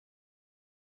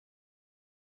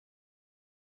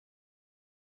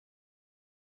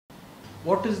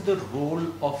What is the role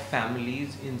of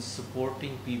families in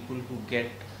supporting people who get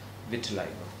vitiligo?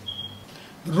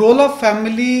 Role of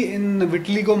family in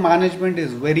vitiligo management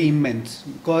is very immense,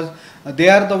 because they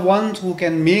are the ones who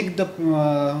can make the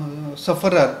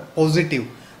sufferer positive.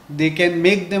 They can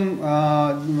make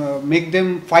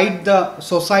them fight the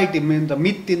society, mean the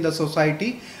myth in the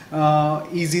society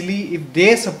easily, if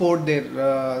they support their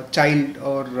child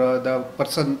or the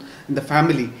person in the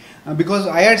family. Because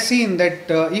I had seen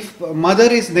that if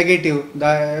mother is negative,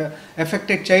 the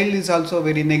affected child is also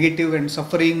very negative and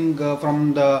suffering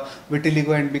from the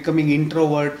vitiligo and becoming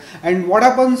introvert. And what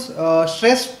happens,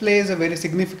 stress plays a very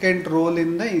significant role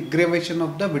in the aggravation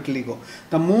of the vitiligo.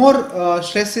 The more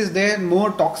stress is there,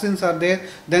 more toxins are there,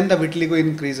 then the vitiligo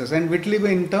increases, and vitiligo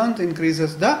in turn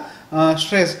increases the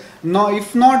stress. Now,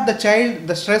 if not the child,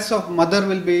 the stress of mother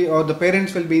will be, or the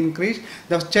parents will be increased.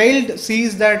 The child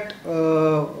sees that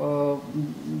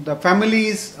the family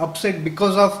is upset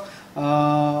because of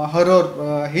her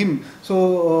or him.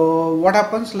 So what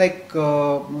happens, like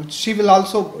she will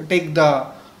also take the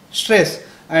stress,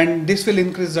 and this will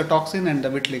increase the toxin and the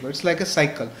vitiligo. It's like a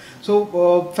cycle.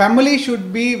 So family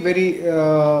should be very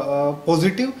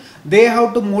positive. They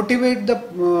have to motivate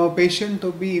the patient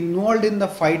to be involved in the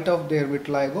fight of their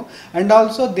vitiligo, and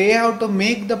also they have to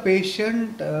make the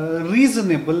patient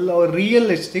reasonable or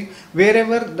realistic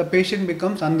wherever the patient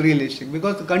becomes unrealistic.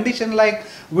 Because the condition like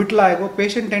vitiligo,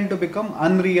 patient tend to become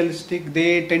unrealistic.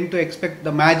 They tend to expect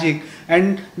the magic,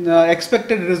 and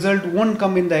expected result won't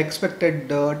come in the expected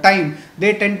time.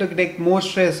 They tend to take more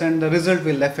stress, and the result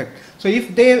will affect. So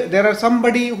if there are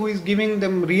somebody who is giving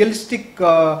them realistic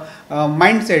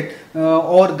mindset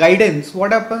or guidance,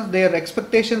 what happens, their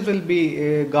expectations will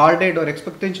be guarded, or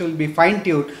expectations will be fine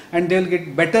tuned, and they will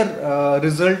get better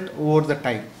result over the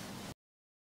time.